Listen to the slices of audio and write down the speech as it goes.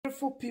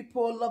beautiful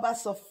people,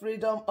 lovers of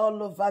freedom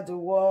all over the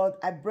world.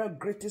 I bring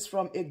greetings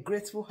from a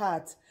grateful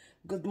heart.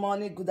 Good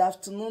morning, good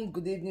afternoon,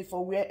 good evening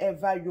for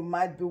wherever you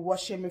might be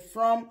watching me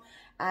from.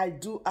 I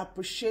do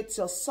appreciate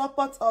your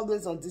support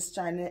always on this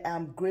channel. I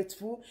am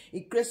grateful.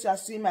 In case you are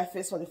seeing my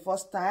face for the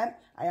first time,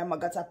 I am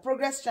AGATHA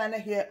Progress channel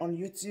here on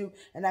YouTube,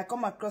 and I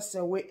come across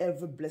your way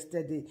every blessed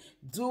day.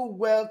 Do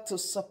well to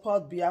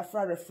support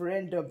Biafra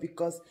referendum,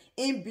 because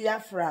in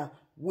Biafra,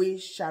 we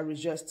shall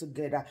rejoice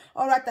together.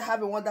 All right, I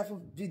have a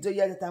wonderful video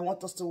here that I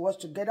want us to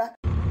watch together.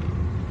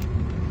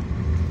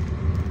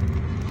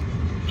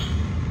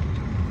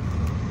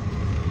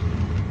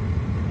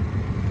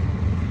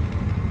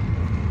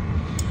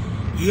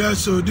 Yeah,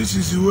 so this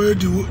is the way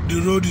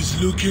the road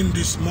is looking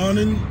this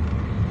morning.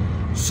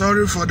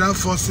 Sorry for that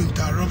first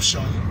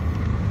interruption.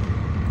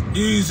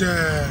 This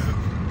I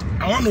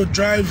want to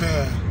drive.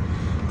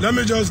 Let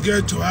me just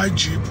get to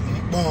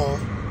Ipob.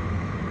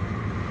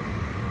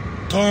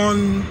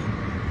 Turn.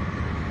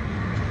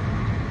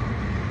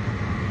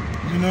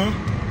 You know,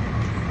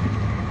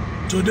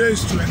 today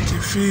is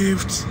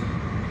 25th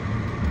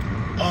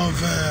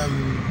of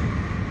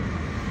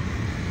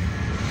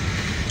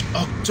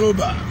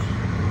October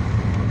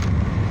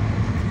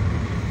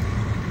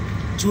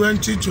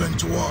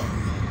 2021.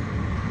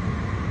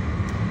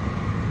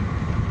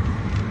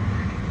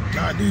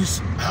 Now this is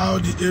how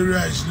the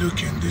area is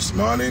looking this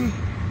morning.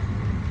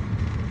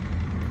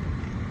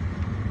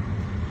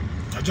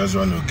 I just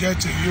want to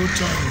get a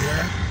U-turn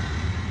here.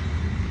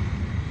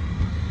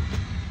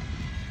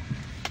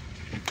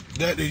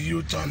 Get a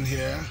U-turn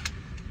here.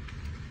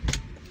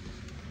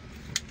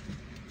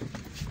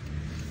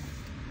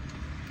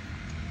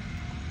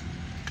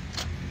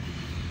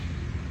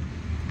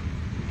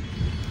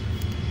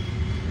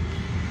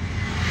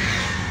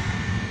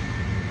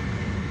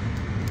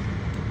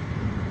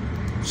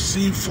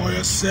 See for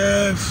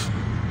yourself.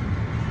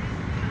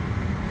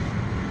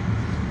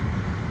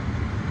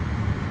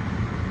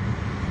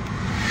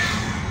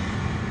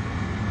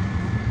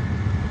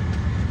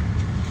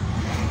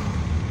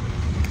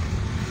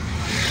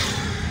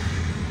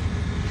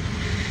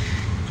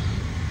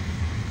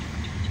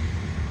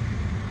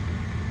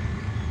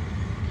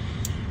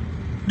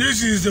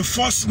 This is the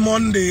first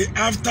Monday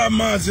after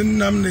Mazi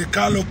Nnamdi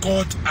Kanu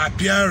court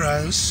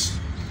appearance.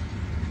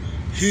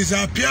 His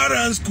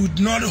appearance could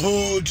not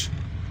hold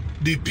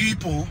the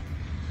people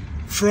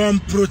from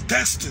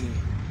protesting,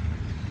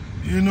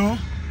 you know.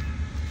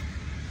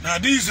 Now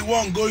this is the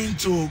one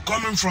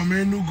coming from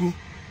Enugu.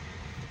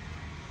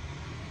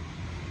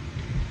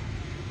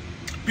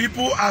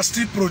 People are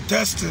still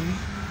protesting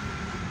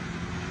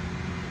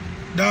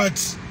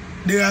that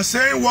they are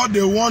saying what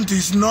they want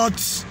is not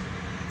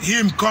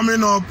him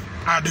coming up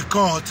at the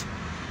court.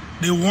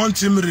 They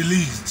want him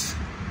released.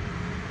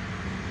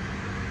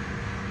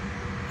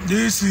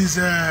 This is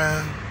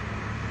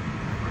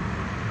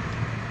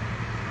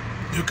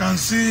you can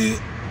see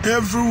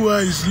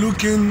everywhere is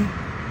looking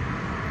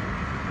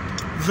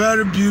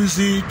very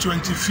busy.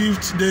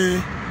 25th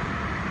day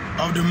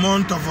of the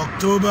month of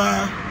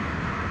October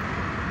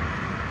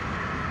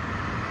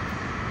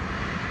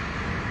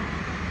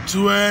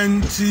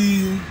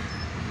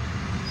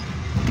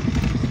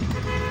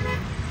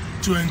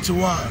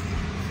 2021.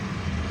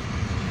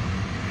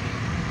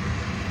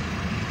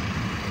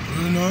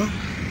 You know,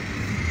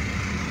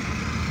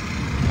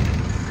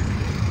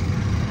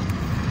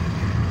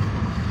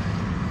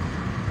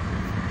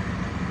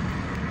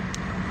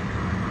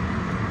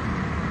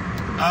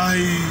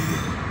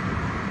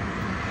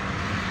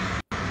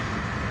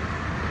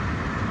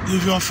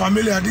 if you're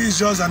familiar, this is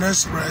just an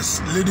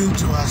express leading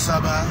to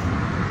Asaba.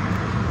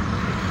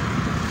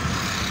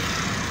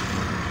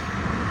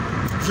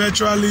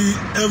 Virtually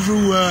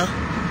everywhere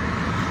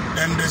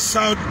in the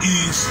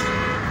southeast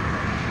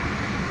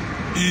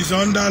is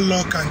under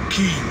lock and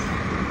key.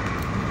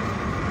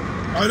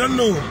 I don't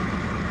know.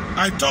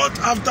 I thought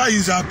after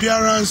his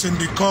appearance in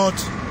the court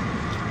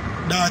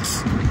that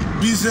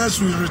business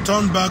will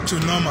return back to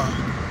normal.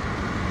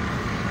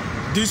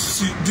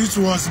 This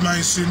was my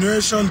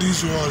insinuation.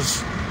 This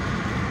was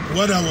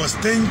what I was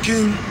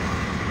thinking.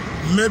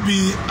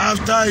 Maybe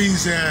after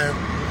his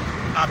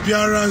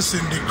appearance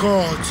in the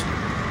court,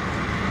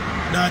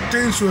 that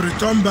things will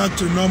return back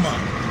to normal.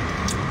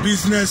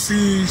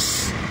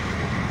 Businesses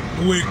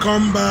will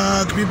come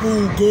back. People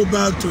will go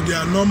back to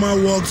their normal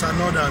works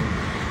and all that.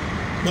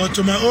 But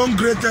to my own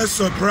greatest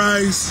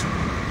surprise,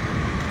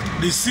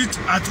 the sit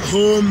at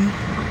home,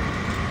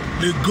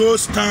 the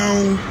ghost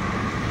town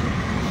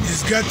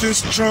is getting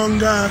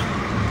stronger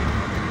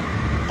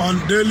on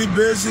daily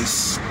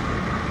basis.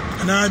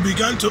 And I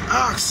began to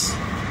ask,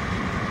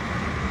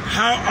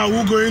 how are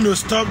we going to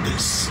stop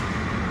this?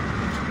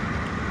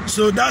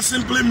 So that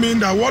simply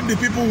means that what the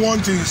people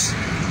want is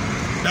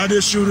that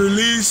they should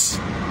release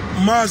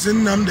Mazi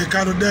Nnamdi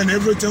Kanu, then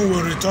everything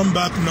will return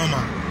back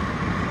normal.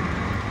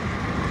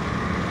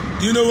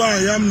 You know where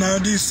I am now?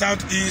 This is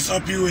Southeast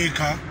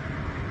Opiweka.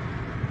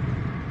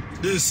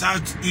 This is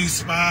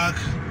Southeast Park,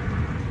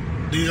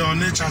 the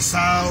Onitsha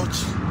South.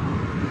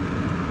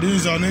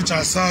 This is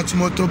Onitsha South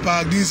Motor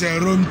Park. This is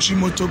Romchi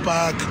Motor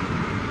Park.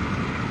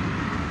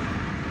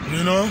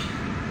 You know,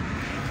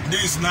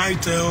 this is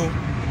Nightel.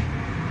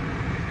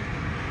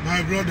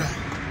 My brother,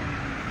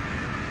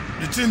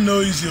 the thing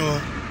no easy.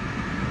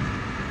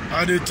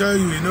 I dey tell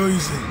you, it no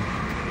easy.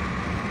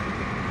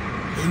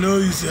 It no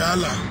easy,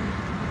 Allah.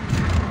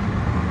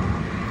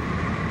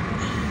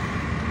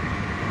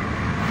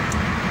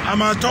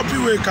 I'm at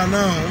Topiweka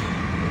now.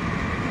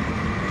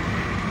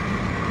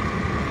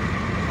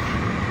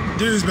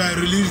 This is by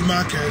Relief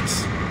Market.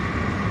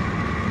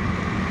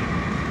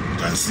 You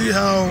can see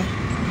how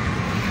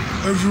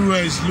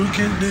everywhere is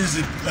looking. This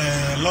is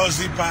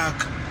Lozi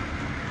Park.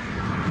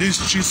 This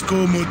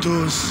Chisco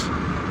Motors.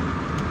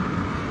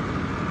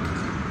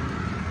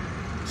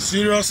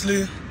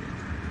 Seriously.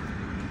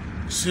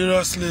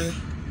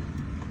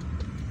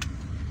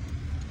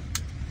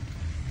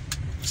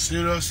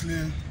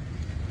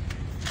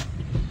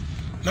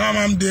 Now I'm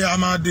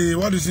at the,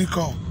 what is it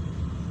called?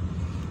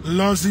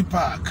 Lozi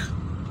Park.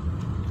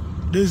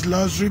 This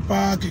luxury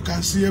park, you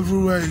can see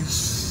everywhere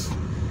is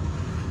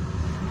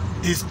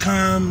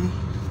calm.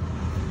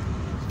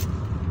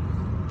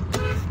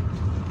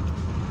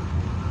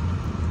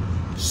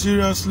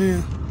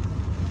 Seriously,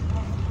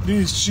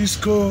 this is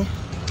Chisco.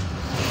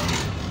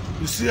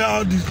 You see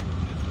how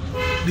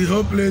the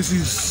whole place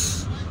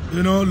is,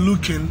 you know,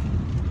 looking.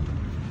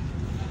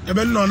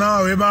 Even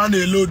now, everyone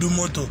they load the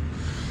motor.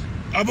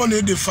 I want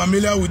to be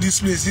familiar with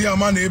this place. Here,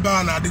 man,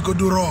 everyone they go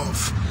do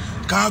rough.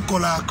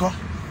 Kakolako.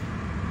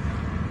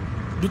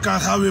 Look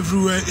at how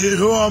everywhere a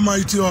whole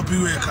almighty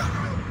Opiweka.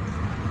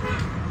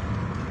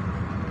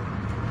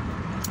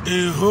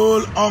 A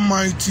whole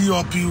almighty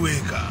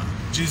Opiweka.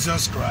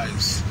 Jesus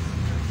Christ.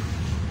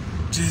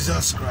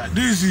 Jesus Christ.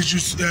 This is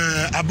just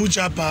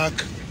Abuja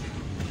Park.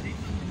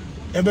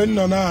 Even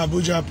now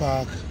Abuja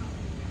Park.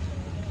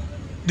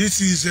 This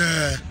is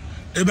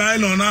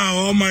Even now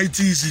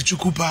almighty is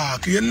Chuku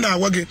Park. You know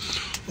what?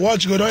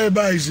 Watch go down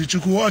is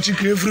Chuku. Watch it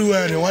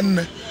everywhere.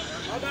 One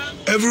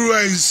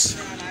everywhere is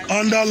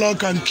under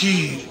lock and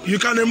key. You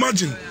can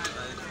imagine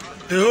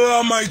the whole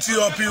almighty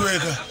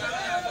Opiweka.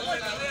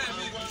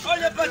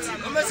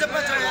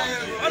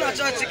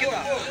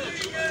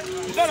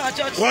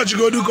 What you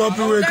go do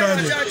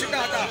Opiweka?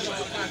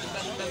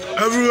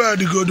 Everywhere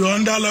they go do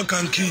under lock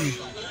and key.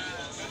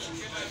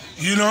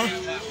 You know?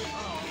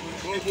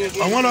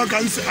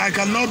 I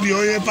cannot be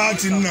on a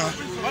party now.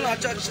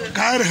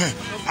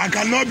 I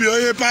cannot be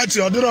on a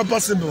party, or not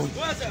possible.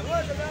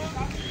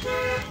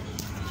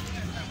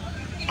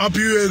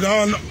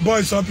 Opiweka,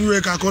 boys,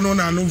 Opiweka,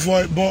 Konona, no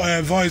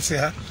voice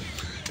here.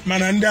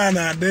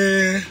 Manandana,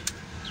 they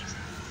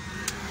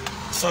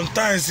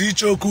sometimes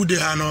each oku they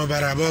are no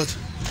better, but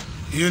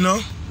you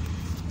know.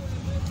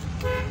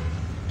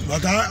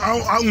 But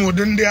I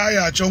wouldn't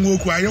dare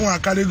Chongoku. I don't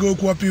want to go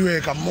to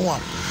Opiweka more.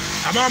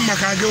 About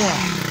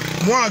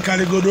Makagewa, more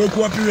can go to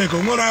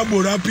Opiweka. More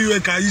about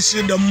Opiweka, you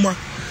see the ma.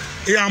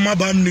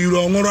 Bam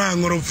Niro,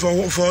 more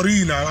for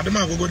Rina. I don't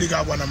want to go to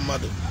one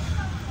mother.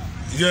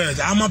 Yes,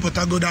 I'm a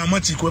Patagoda, I'm a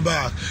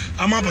Chiqueba.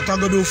 I'm a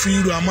Patagodo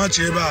field, I'm a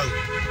Cheba.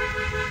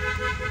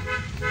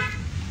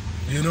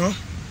 You know?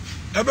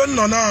 Even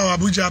now,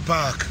 Abuja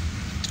Park,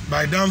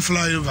 by Dam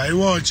Flyover, I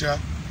watch ya.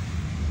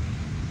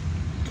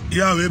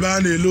 Yeah, we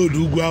ban a load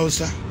of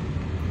Guausa.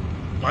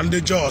 Monday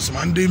Jaws,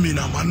 Monday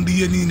Mina, Monday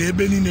Yen,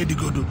 Ebony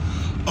Nedigodo,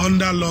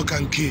 under lock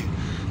and key.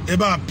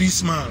 Eba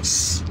Peace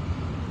Mass.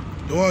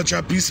 You watch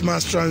a Peace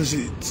Mass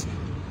Transit.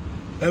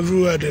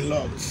 Everywhere they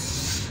locks.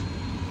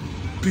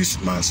 Peace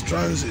Mass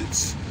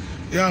Transit.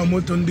 Yeah,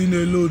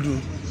 Motondine Lodo.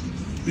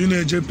 You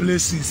know, J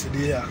places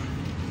there.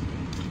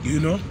 You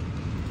know?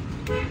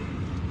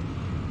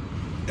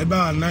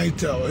 Eba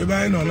Nightel.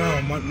 Eba I know now,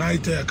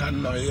 Nightel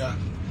can know here.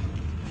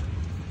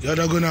 You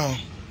don't go now.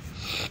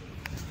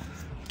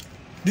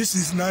 This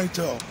is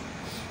Nightel.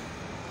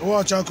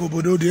 Watch out,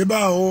 Kobodo. The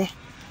Eba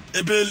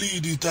Ebe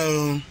lead it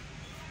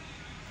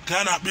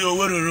cannot be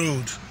over the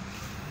road.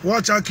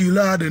 Watch out,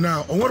 Kilade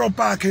now. Over a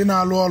park in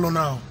our wall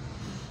now.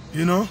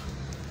 You know?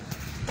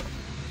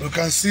 You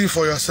can see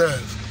for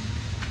yourself.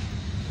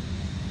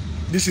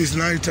 This is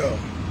Nightel.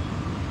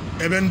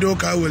 Even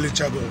Doka will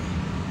chago.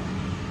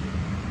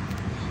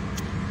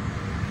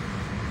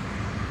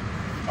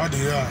 Oh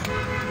dear.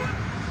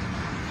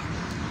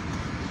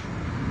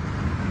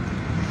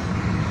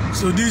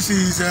 So this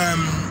is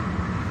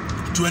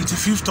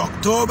 25th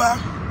October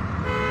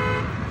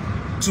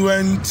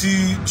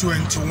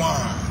 2021.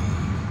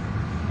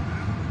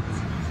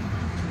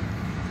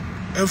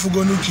 If we're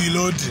going to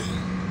kill it,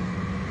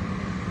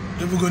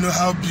 if we're going to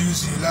help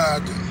use the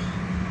lad,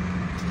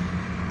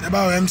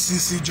 about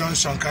MCC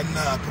Junction can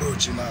now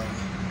approach now.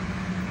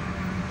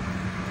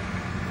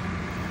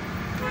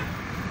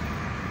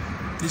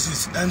 This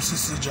is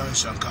MCC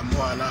Junction, come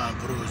on now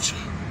approach.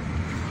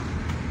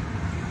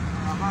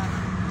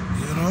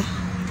 You know?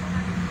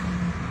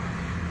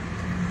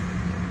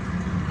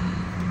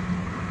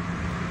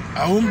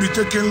 I won't be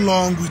taking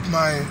long with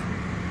my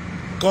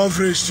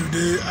coverage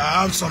today.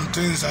 I have some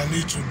things I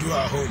need to do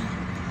at home.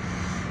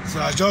 So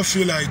I just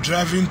feel like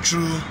driving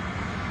through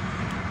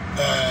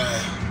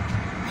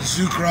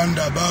Zouk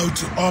roundabout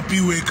to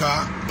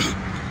Opiweka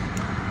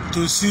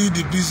to see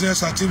the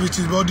business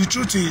activities. But the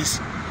truth is,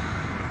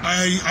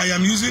 I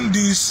am using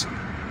this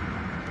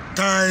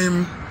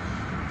time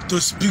to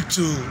speak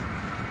to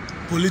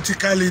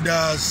political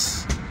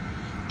leaders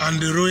and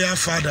the royal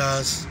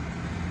fathers.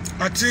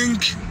 I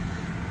think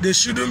they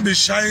shouldn't be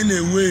shying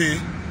away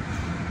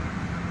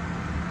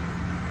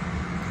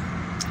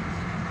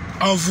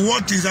of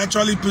what is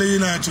actually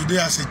playing out today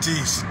as it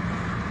is.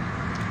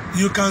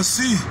 You can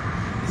see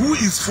who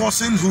is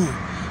forcing who.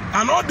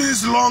 And all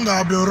this long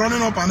I've been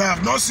running up and I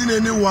have not seen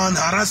anyone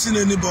harassing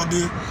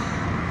anybody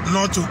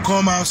not to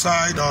come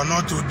outside or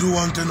not to do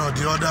one thing or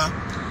the other.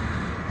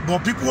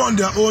 But people on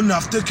their own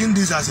have taken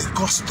this as a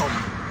custom.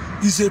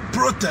 It's a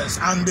protest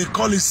and they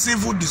call it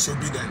civil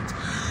disobedience.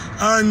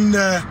 And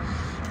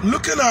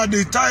looking at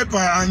the type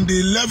and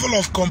the level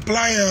of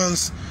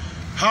compliance,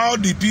 how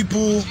the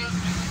people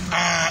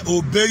are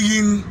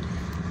obeying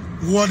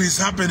what is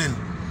happening,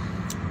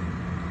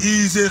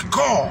 is a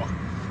call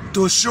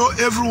to show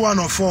every one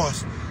of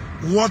us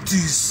what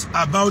is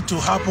about to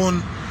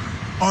happen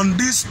on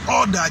this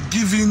order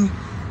given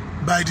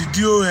by the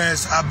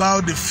DOS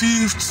about the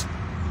 5th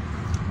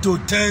to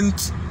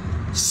 10th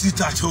sit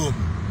at home.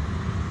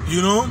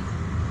 You know,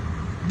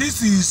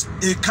 this is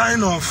a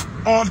kind of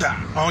order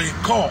or a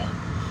call.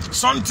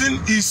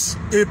 Something is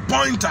a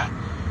pointer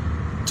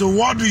to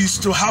what is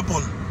to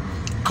happen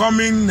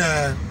coming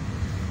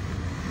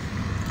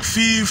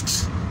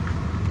 5th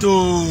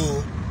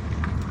to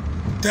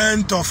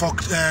 10th of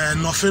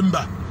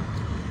November.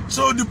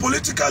 So the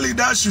political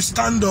leaders should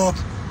stand up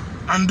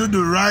and do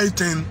the right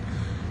thing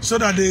so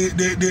that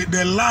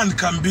the land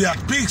can be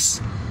at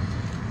peace.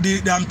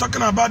 I'm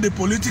talking about the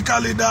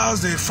political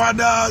leaders, the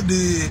fathers,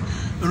 the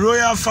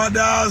royal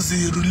fathers,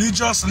 the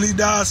religious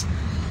leaders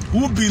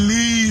who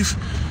believe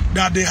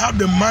that they have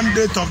the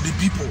mandate of the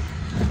people.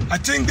 I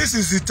think this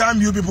is the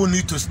time you people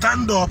need to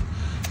stand up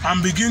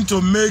and begin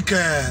to make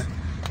a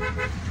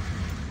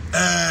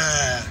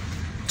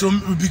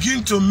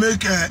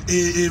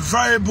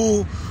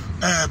viable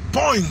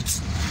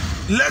point.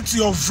 Let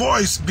your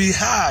voice be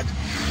heard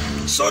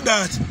so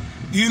that,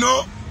 you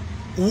know,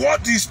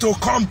 what is to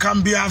come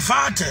can be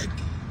averted.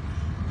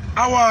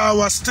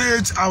 Our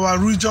state, our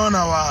region,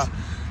 our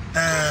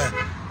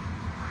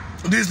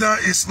this now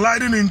is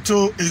sliding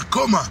into a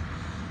coma,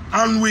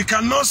 and we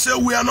cannot say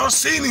we are not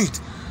seeing it.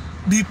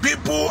 The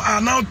people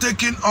are now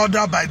taking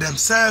order by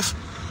themselves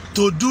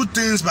to do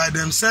things by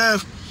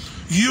themselves.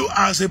 You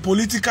as a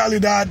political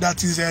leader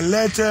that is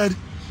elected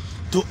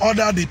to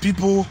order the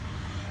people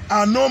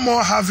are no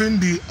more having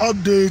the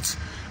updates,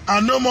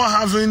 are no more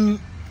having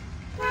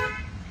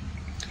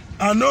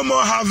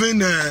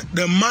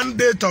the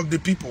mandate of the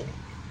people.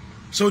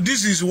 So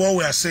this is what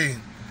we are saying.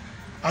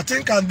 I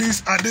think at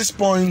this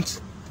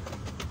point,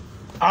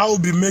 I'll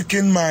be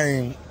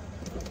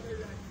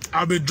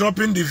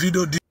dropping the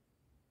video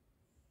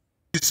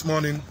this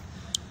morning.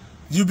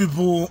 You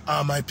people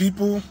are my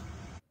people.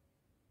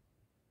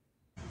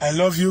 I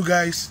love you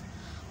guys.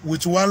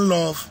 With one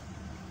love,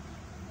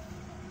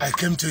 I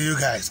came to you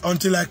guys.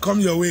 Until I come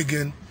your way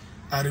again,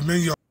 I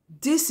remain your...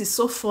 This is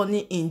so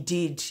funny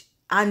indeed.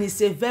 And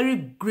it's a very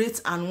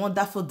great and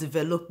wonderful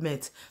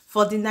development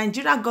for the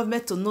Nigerian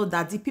government to know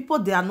that the people,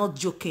 they are not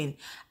joking.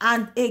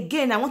 And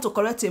again, I want to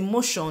correct a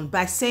motion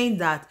by saying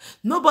that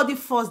nobody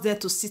forced them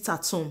to sit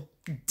at home.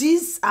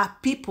 These are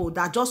people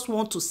that just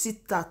want to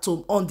sit at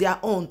home on their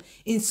own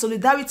in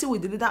solidarity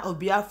with the leader of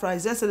Biafra,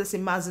 His Excellency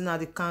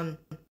Mazinadi Kanu.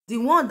 The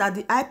one that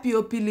the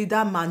IPOP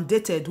leader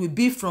mandated will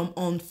be from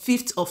on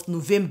 5th of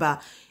November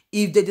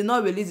if they did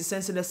not release the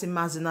Excellency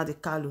Mazinadi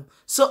Kanu.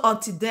 So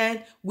until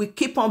then, we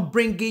keep on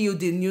bringing you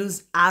the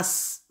news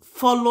as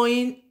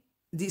following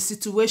the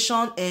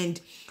situation, and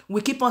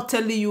we keep on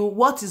telling you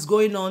what is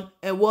going on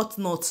and what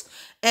not.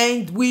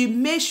 And we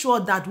make sure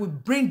that we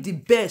bring the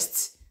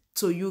best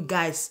to you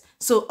guys.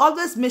 So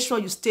always make sure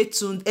you stay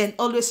tuned and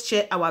always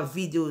share our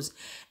videos.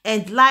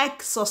 And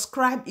like,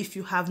 subscribe if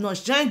you have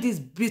not. Join this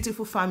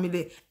beautiful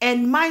family.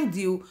 And mind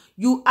you,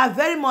 you are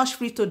very much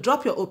free to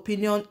drop your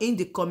opinion in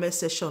the comment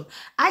section.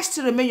 I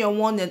still remain your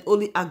one and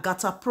only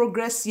Agatha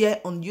Progress here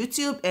on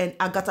YouTube and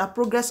Agatha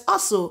Progress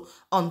also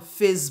on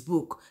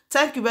Facebook.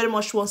 Thank you very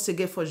much once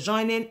again for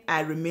joining.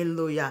 I remain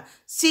loyal.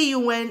 See you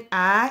when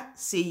I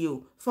see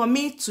you. From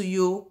me to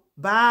you.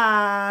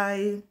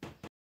 Bye.